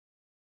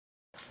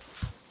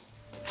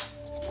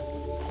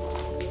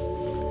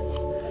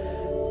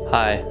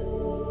Hi,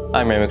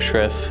 I'm Rey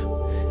McShriff,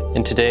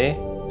 and today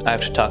I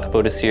have to talk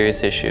about a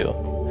serious issue,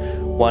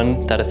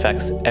 one that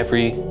affects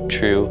every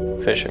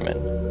true fisherman.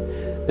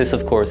 This,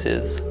 of course,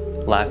 is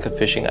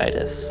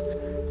Lackofishingitis,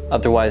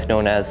 otherwise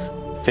known as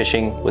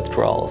fishing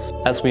withdrawals.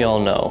 As we all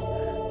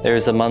know, there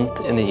is a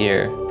month in the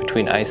year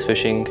between ice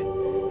fishing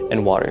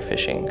and water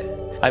fishing.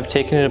 I've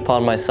taken it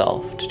upon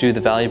myself to do the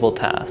valuable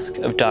task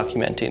of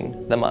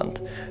documenting the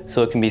month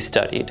so it can be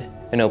studied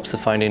in hopes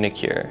of finding a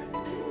cure.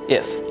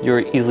 If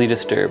you're easily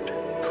disturbed,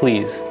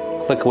 please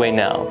click away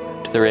now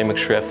to the Rey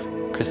McShriff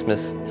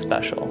Christmas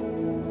special.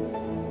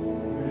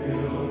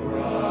 We'll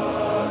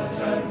run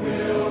and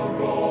we'll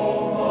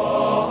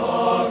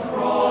rove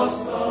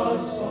across the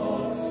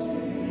salt sea,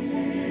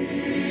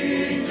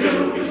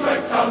 till we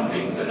strike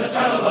soundings in the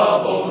channel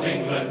of old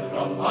England,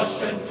 from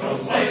Ush and from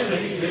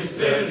Salem to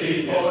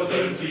Scilly or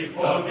Lucy.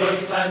 The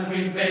first land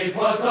we made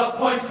was a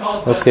point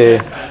called Okay,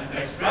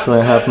 so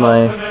I have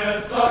my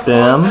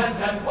spam,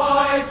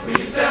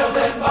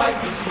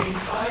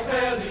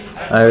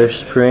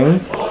 Irish Spring,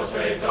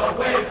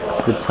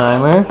 the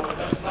timer,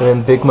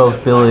 and Big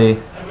Mouth Billy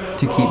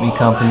to keep me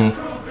company.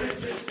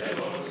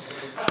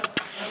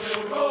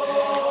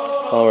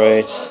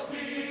 Alright,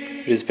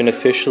 it has been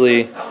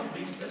officially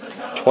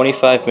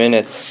 25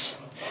 minutes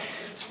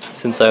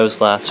since I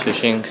was last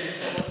fishing.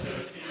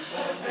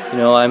 You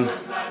know, I'm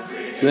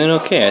feeling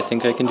okay. I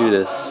think I can do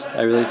this.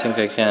 I really think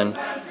I can.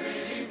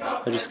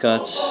 I just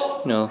got,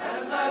 you know,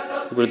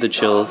 a bit of the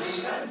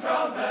chills.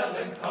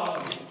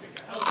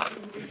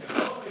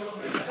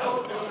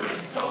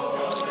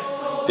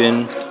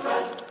 Been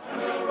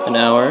an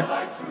hour,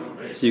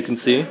 so you can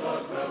see,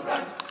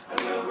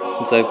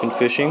 since I've been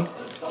fishing.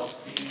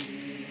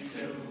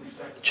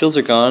 Chills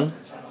are gone.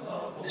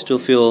 Still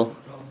feel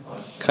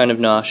kind of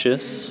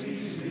nauseous.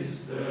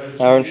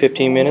 Hour and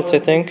 15 minutes, I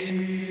think.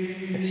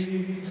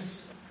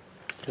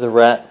 There's a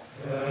rat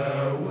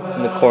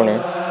in the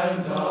corner.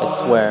 I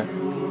swear.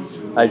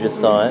 I just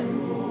saw it.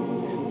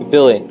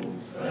 Billy.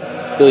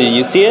 Billy, do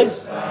you see it?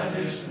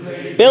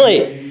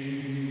 Billy!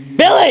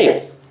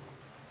 Billy!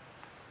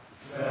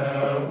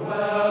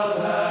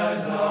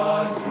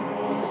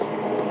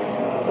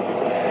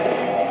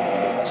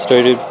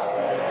 Started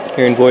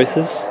hearing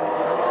voices.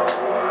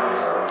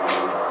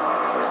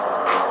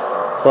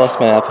 Lost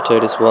my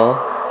appetite as well.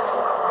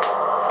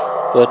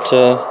 But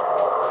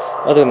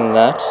other than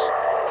that,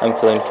 I'm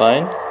feeling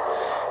fine.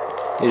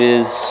 It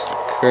is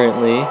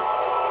currently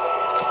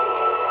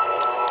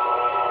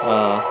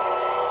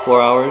 4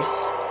 hours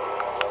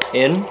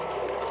in.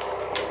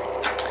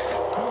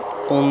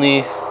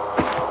 Only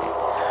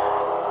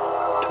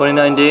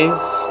 29 days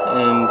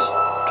and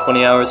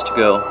 20 hours to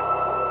go.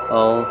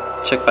 I'll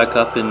check back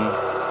up in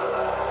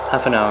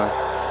half an hour.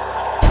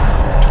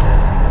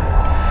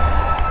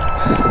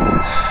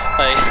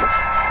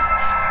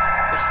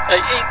 I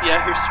ate the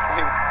Irish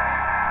Spring.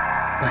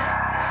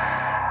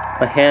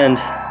 My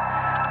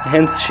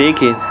hand's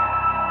shaking.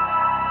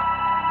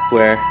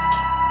 Where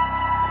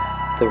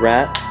the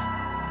rat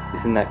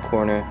is in that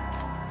corner.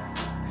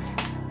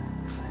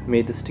 I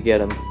made this to get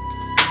him.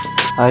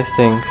 I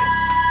think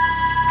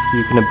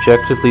you can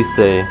objectively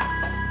say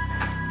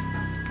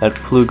that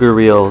Fluger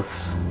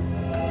reels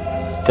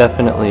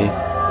definitely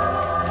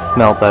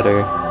smell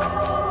better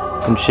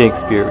than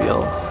Shakespeare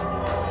reels.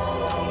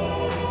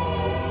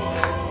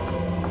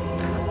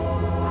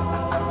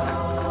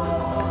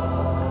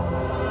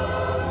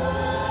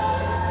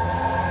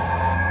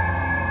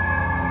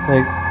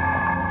 Like,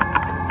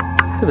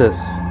 look at this.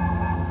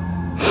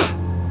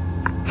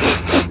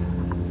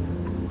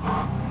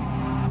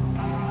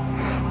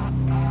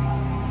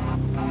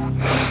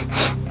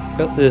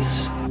 Got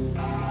this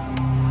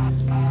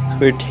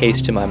weird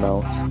taste in my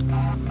mouth.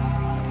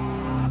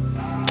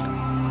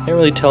 Can't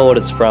really tell what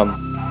it's from.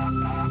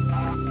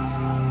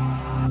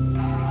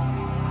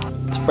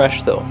 It's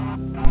fresh though.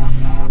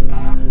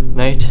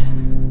 Night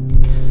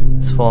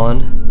has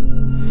fallen.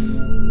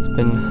 It's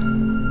been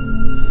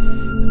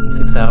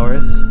 6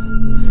 hours.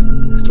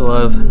 Still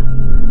have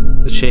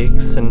the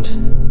shakes and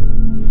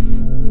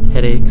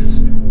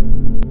headaches.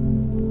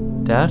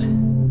 Dad?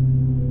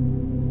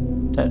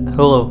 Dad,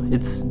 hello.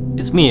 It's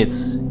me.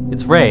 It's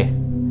Ray.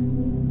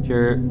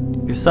 Your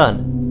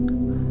son.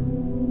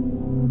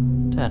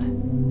 Dad.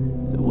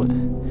 What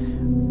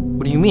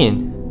do you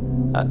mean?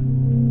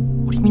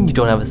 What do you mean you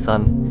don't have a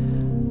son?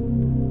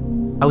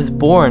 I was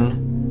born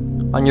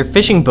on your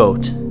fishing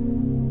boat.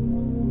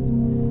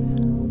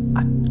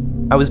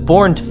 I was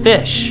born to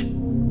fish.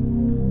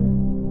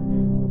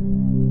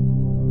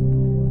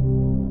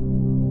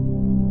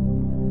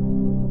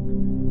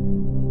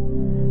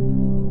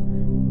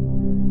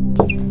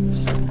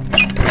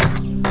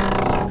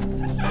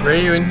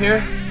 Ray, you in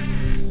here?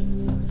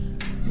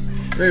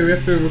 Ray, we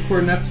have to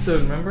record an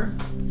episode, remember?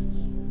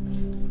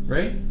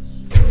 Ray?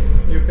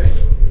 You okay?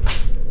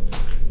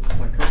 Oh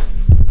my god.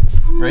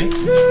 Ray?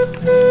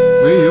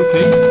 Ray, you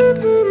okay?